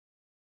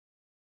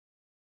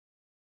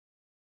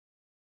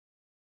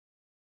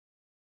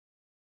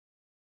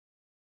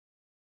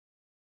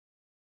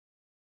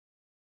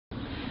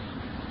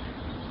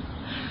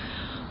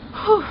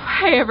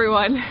Hey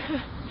everyone!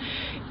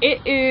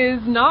 It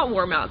is not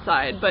warm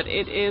outside, but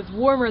it is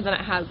warmer than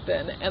it has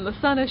been, and the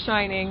sun is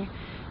shining,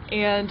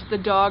 and the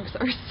dogs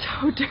are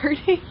so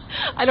dirty.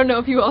 I don't know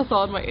if you all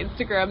saw on my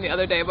Instagram the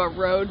other day, but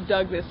Rode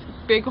dug this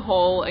big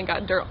hole and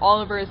got dirt all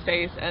over his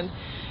face, and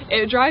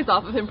it dries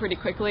off of him pretty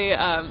quickly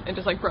and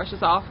just like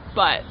brushes off,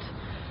 but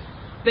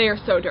they are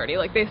so dirty.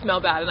 Like, they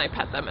smell bad, and I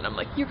pet them and I'm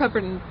like, you're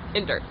covered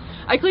in dirt.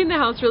 I cleaned the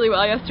house really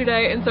well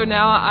yesterday, and so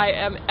now I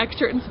am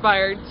extra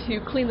inspired to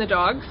clean the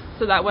dogs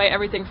so that way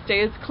everything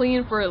stays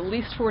clean for at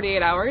least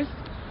 48 hours.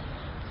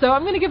 So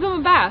I'm going to give them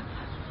a bath.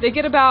 They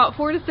get about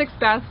 4 to 6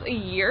 baths a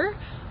year,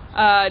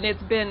 and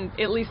it's been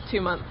at least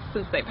 2 months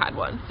since they've had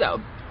one, so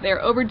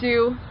they're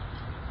overdue.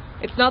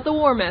 It's not the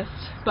warmest,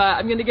 but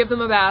I'm going to give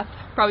them a bath,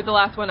 probably the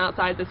last one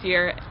outside this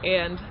year,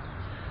 and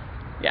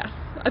yeah,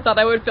 I thought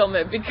I would film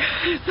it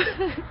because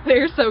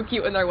they're so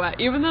cute when they're wet,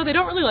 even though they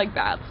don't really like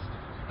baths,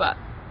 but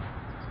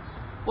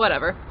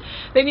whatever.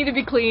 They need to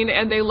be clean,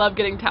 and they love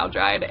getting towel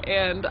dried,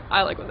 and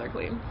I like when they're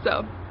clean.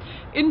 So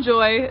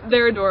enjoy.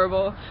 They're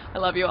adorable. I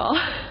love you all.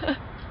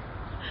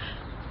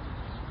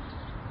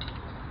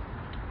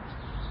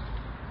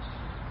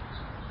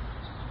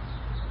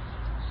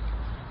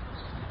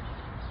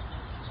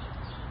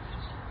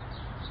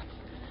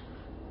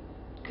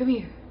 Come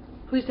here.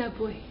 Who's that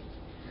boy?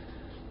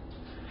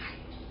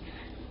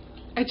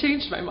 I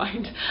changed my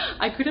mind.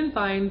 I couldn't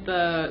find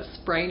the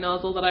spray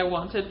nozzle that I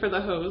wanted for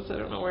the hose. I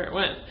don't know where it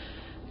went.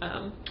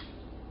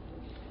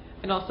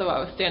 And also I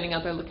was standing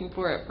out there looking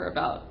for it for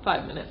about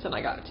 5 minutes and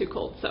I got too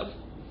cold, so.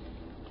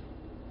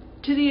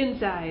 To the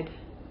inside.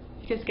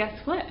 Because guess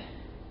what?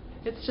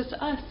 It's just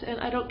us, and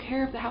I don't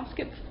care if the house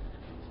gets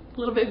a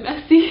little bit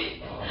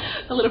messy,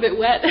 a little bit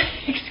wet.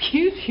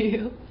 Excuse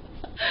you.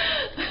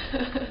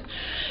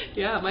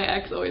 Yeah, my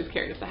ex always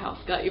cared if the house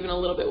got even a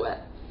little bit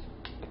wet.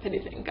 If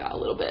anything got a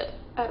little bit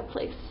out of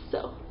place,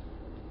 so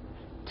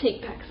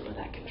take back some of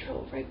that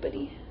control, right,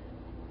 buddy?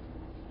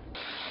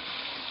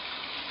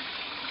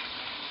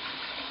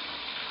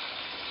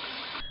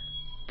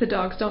 The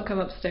dogs don't come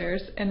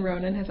upstairs, and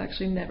Ronan has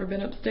actually never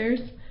been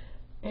upstairs,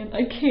 and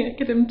I can't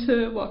get him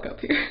to walk up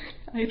here.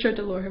 I tried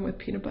to lure him with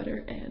peanut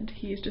butter, and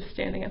he's just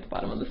standing at the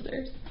bottom of the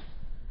stairs.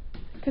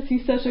 Because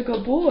he's such a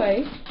good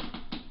boy.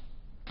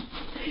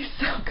 He's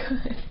so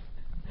good.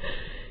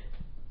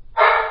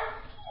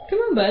 Come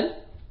on, bud.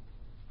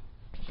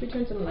 Should we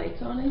turn some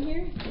lights on in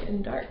here? It's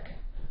getting dark.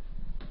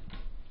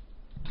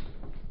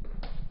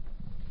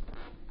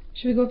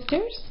 Should we go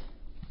upstairs?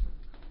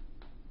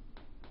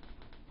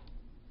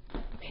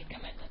 Okay,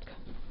 come on, let's go.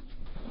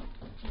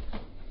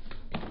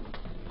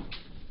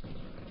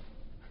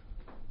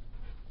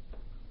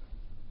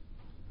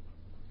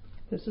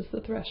 This is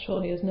the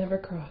threshold he has never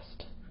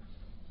crossed.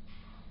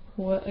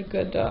 What a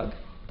good dog.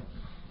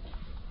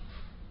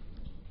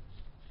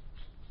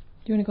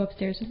 Do you want to go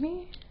upstairs with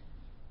me?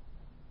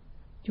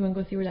 Do you want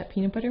to go see where that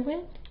peanut butter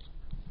went?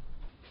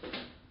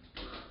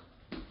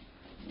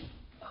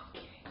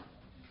 Okay,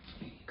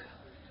 here you go.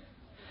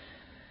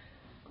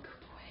 Good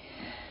boy.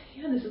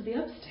 Yeah, this is the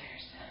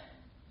upstairs.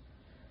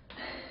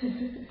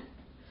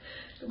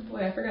 Good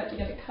boy, I forgot to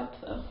get a cup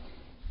though.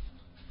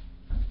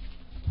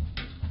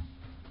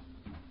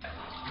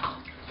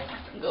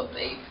 That's a good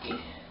baby.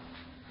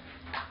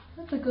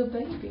 That's a good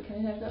baby.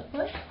 Can I have that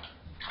foot?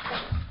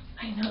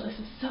 I know, this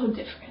is so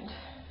different.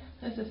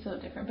 This is so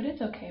different, but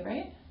it's okay,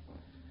 right?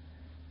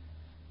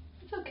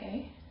 It's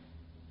okay.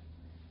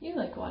 You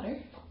like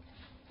water.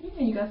 Yeah,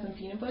 you got some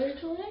peanut butter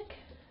to lick.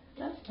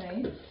 That's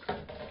nice.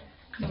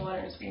 The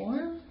water is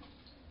warm.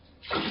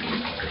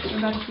 I'm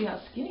about to see how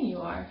skinny you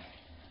are.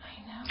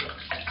 I know.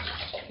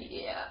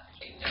 Yeah,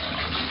 I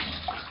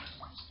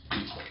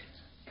know.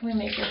 Can we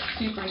make this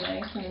super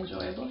nice and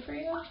enjoyable for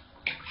you?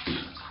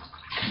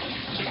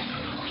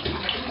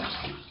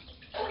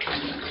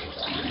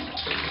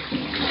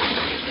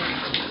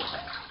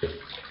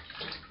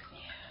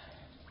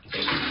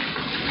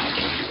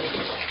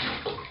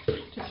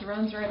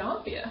 Runs right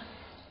off you.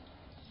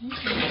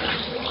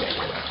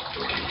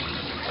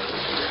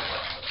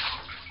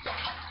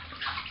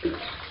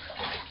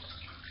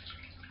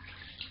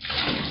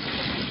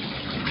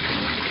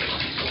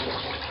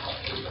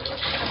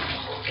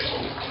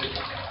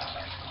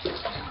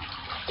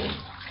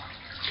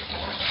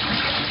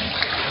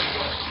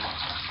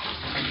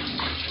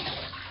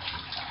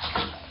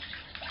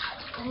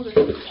 Oh, this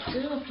is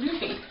still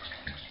floofy.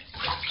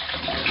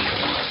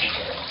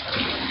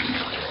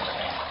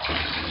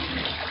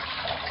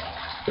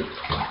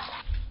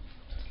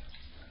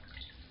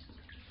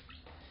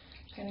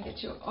 Gonna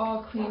get you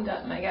all cleaned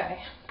up, my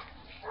guy.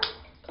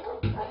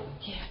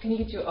 Yeah, gonna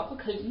get you all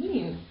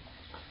clean.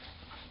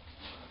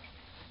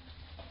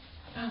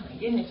 Oh my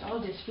goodness, all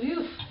this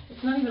floof.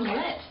 It's not even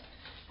wet.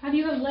 How do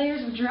you have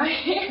layers of dry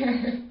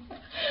hair?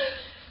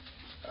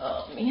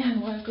 Oh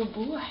man, what a good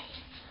boy.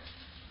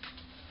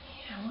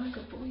 Yeah, what a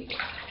good boy.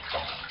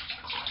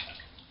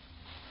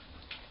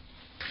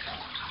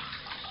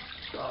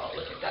 Oh,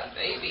 look at that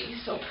baby.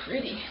 He's so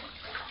pretty.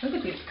 Look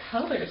at these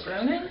colors,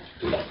 Ronan.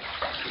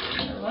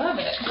 I love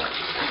it.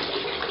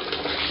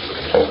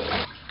 Look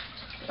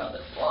at all this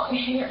long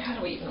hair. How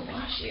do we even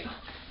wash you?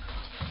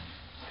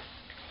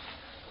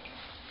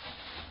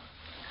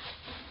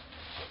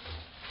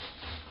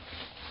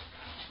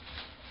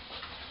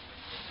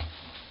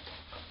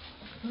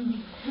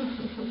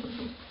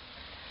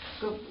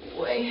 Good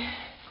boy.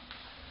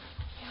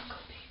 Yeah,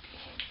 good baby.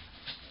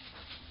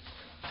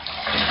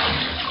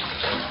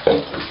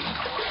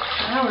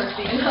 Now we're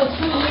seeing how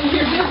smooth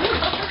your nails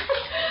are.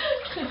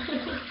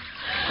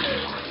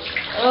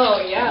 Oh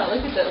yeah,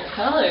 look at those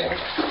colors.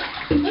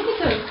 Look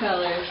at those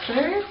colors,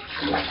 sir.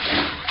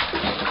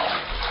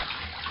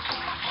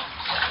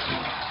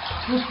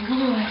 Good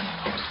boy.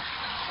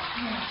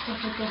 Yeah,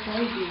 such a good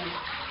baby.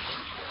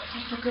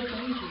 Such a good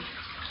baby.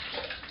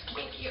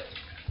 Thank you.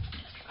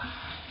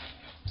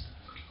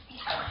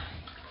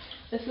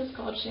 This is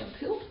called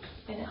shampoo,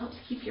 and it helps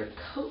keep your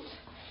coat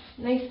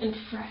nice and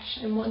fresh.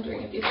 I'm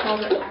wondering if these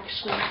cells are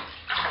actually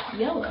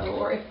yellow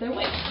or if they're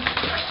white.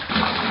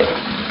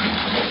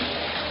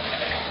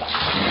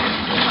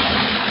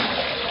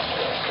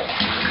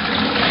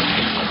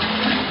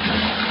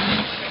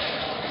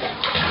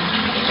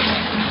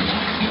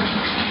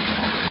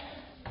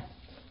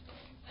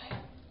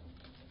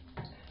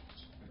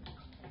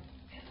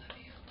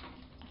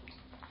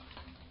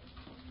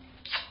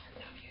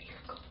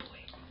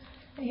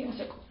 He was a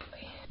good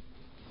boy.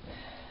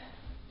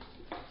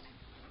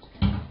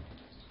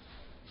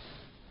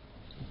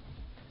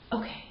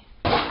 Okay.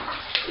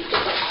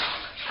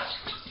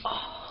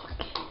 Oh,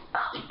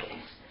 okay.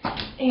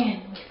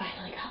 And we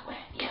finally got wet.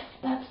 Yes,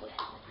 that's wet.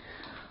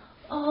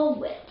 All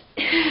wet.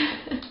 Yeah.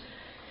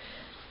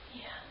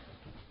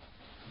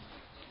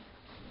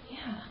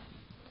 Yeah.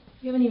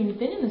 You haven't even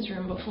been in this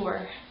room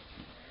before.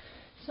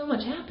 So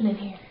much happening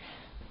here.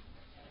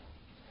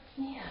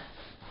 Yeah.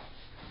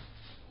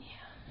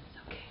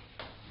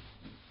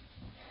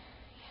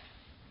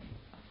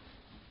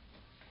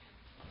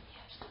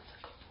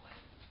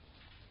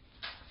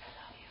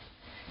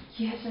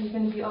 Yes, are you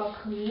going to be all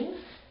clean?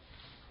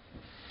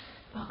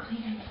 All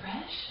clean and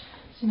fresh?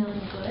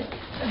 Smelling good?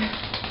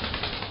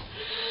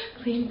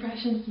 Clean,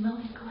 fresh, and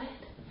smelling good?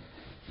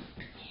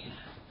 Yeah.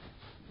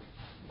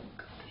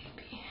 Good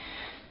baby.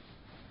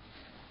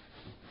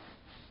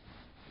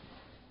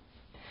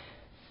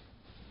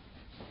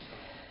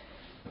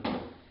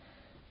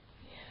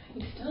 Yeah,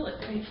 you still look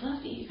pretty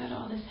fluffy. You got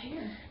all this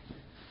hair.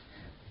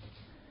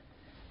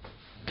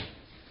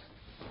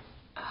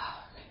 Oh,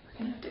 we're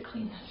going to have to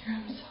clean this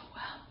room so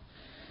well.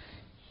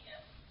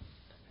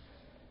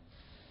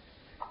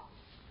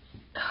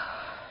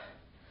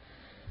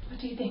 What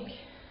do you think?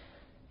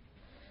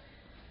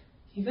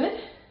 You good?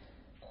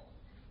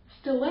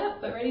 Still wet,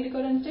 but ready to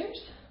go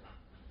downstairs?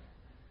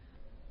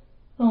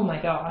 Oh my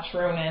gosh,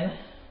 Ronan.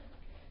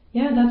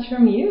 Yeah, that's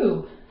from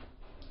you.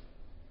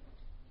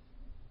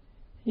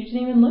 You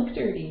didn't even look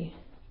dirty.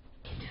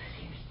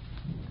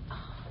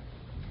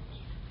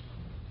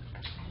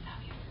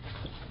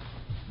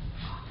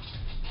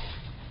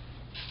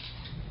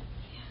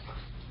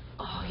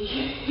 Oh,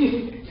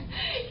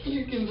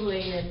 you're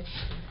complaining.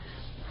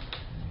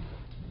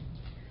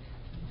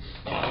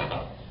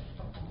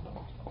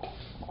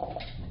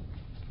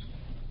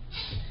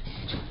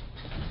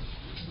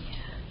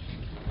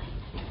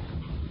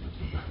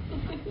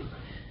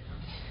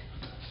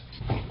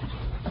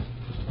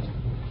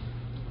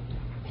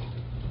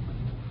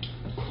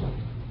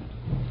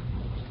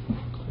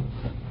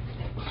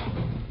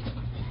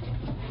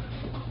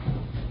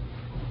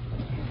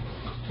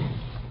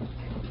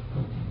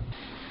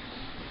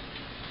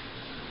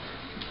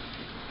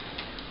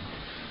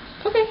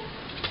 Okay.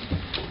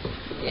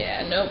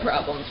 Yeah, no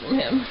problems from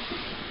him.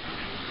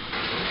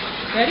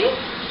 Ready?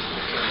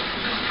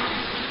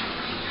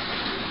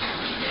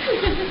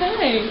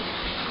 Hi.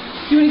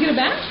 Do you want to get a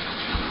bath?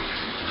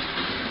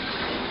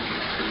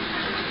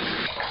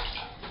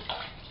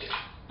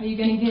 Are you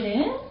going to get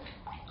in?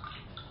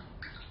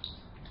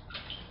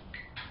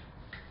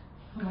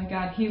 Oh my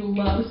god, he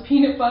loves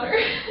peanut butter.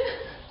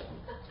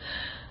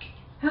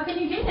 How can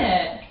you get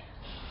it?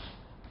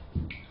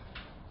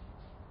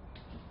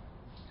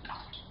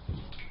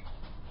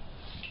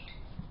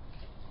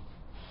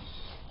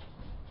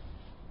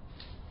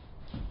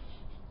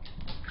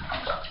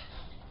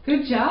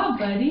 Good job,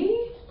 buddy.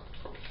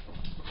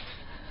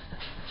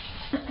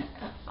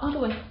 All the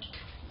way.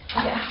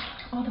 Yeah,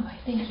 all the way.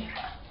 Thank you.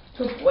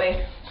 Good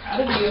boy.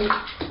 Proud of you.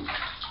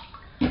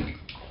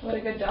 What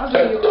a good doggy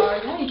you are.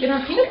 Yeah, you can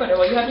have peanut butter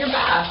while you have your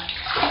bath.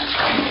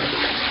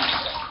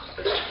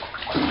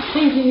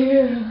 Thank you.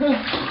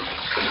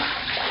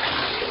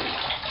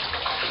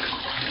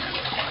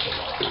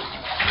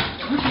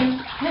 Okay.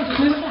 Yeah, just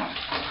move it back.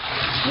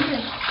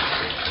 Okay.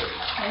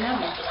 I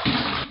love you.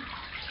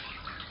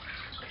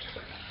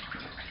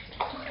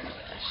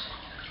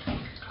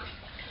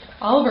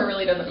 Oliver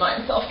really doesn't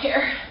mind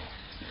self-care,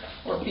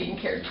 or being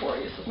cared for.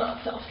 This is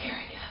not self-care,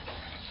 I guess.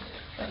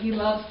 But he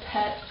loves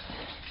pets.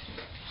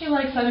 He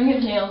likes having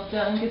his nails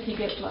done because he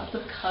gets lots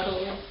of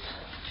cuddles.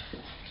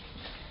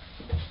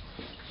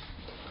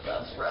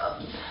 Loves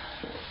rubs.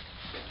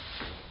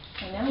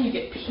 And now you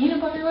get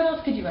peanut butter. What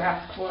else could you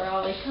ask for,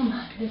 Ollie? Come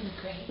on, this is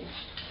great.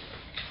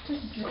 This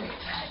is a great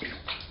time.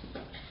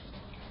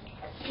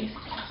 These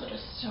nails are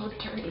just so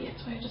dirty.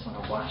 That's why I just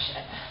want to wash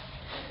it.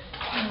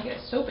 I don't get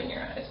soap in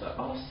your eyes, but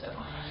also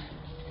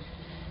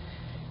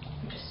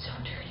you're just so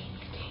dirty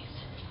these days.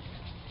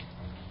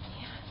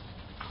 Yeah.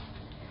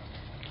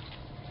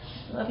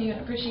 I love you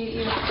and appreciate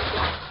you.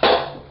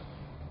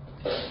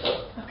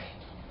 Okay.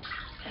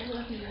 I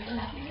love you. I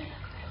love you.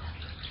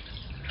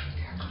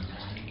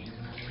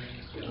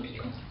 Thank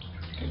you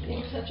for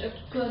being such a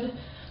good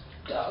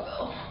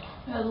doggo.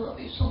 I love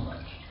you so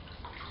much.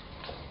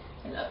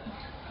 I love you.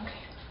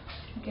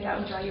 Okay. Get out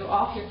and dry you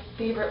off your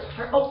favorite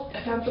part. Oh,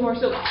 I found some more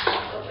soap. Oh,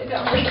 I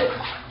found more soap.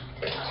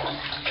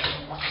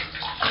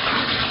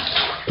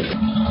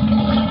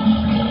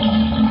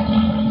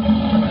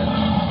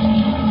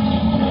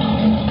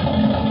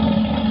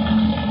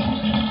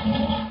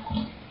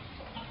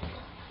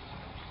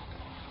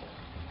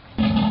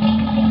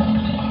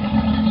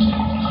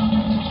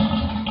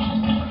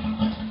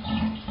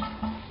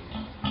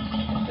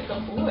 That's like a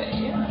boy,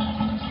 yeah.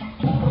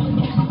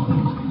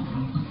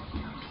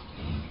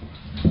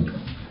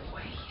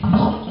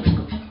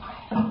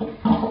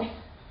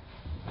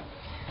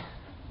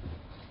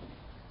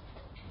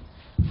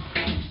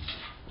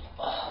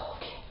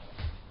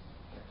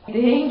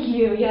 Thank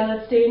you. Yeah,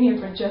 let's stay in here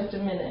for just a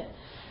minute.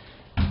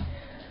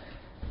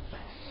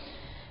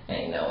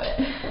 I know it.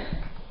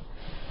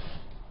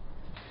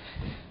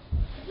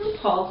 Your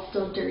paw's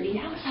still dirty.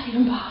 How is that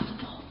even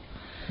possible?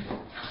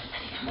 How is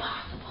that even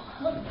possible?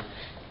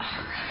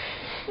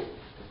 Alright.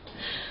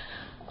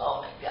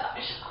 Oh my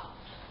gosh.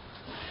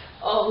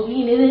 Oh,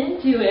 leaning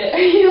into it. Are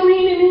you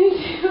leaning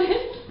into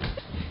it?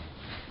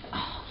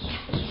 Oh,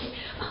 yeah, get it.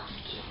 Oh,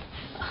 get it.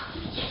 Oh,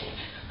 get it.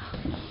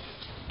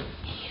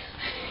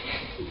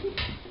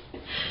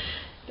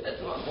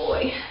 That's my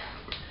boy.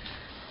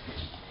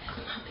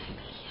 That's my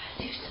baby. Yes,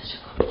 you're such a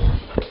good boy.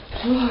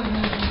 Roar.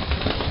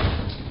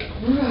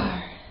 Roar.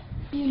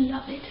 You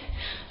love it.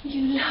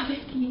 You love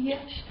it.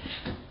 Yes.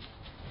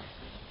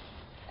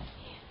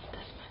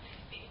 That's my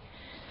baby.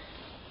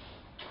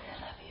 I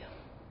love you.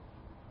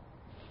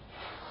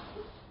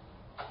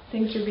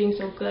 Thanks for being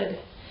so good.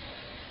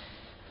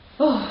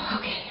 Oh,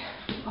 okay.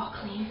 All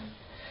clean.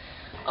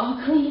 All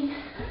clean.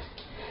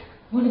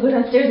 Want to go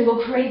downstairs and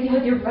go crazy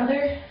with your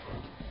brother?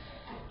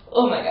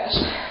 Oh my gosh.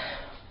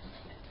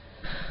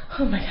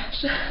 Oh my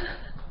gosh.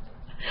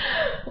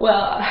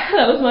 Well,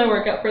 that was my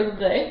workout for the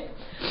day.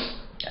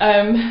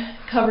 I'm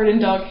covered in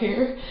dog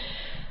hair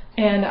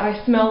and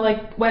I smell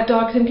like wet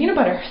dogs and peanut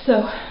butter, so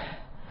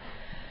I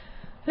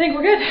think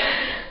we're good.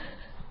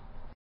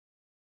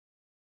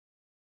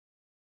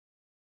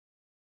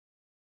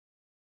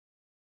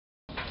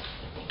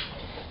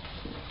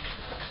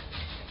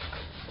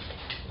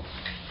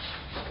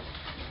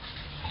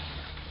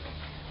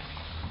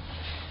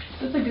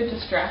 This is a good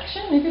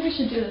distraction. Maybe we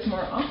should do this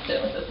more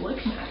often with this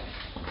lick mat.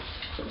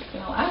 It's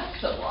gonna last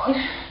so long.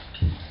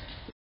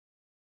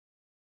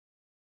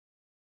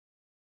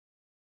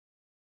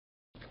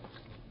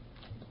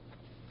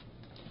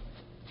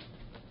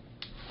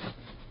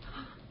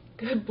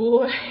 Good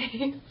boys.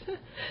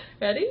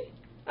 Ready?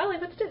 Ollie,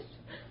 what's this?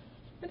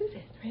 What is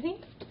it? Ready?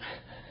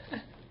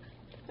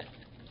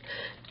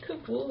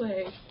 Good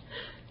boy.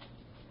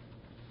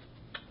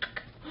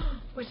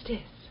 What's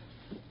this?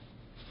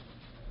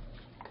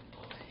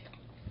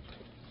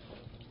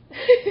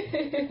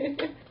 Good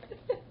boy.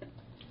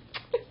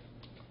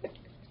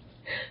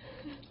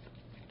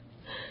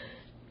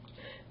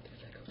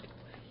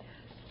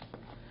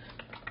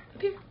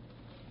 Up here.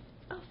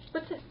 Oh,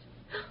 what's this?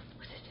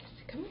 What is this?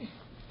 Come here.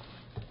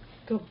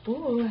 Good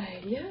boy,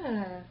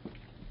 yeah.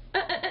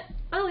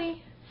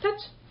 Ollie,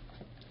 touch.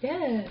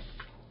 Yes.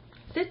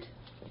 Sit.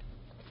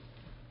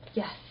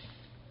 Yes.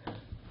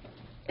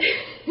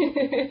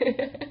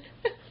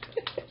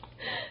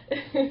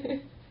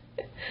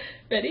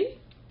 Ready?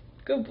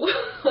 Good boys.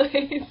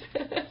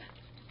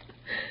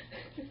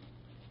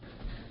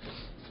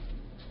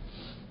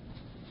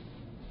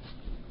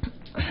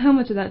 How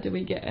much of that did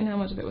we get and how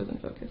much of it was in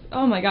focus?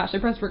 Oh my gosh, I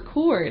pressed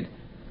record.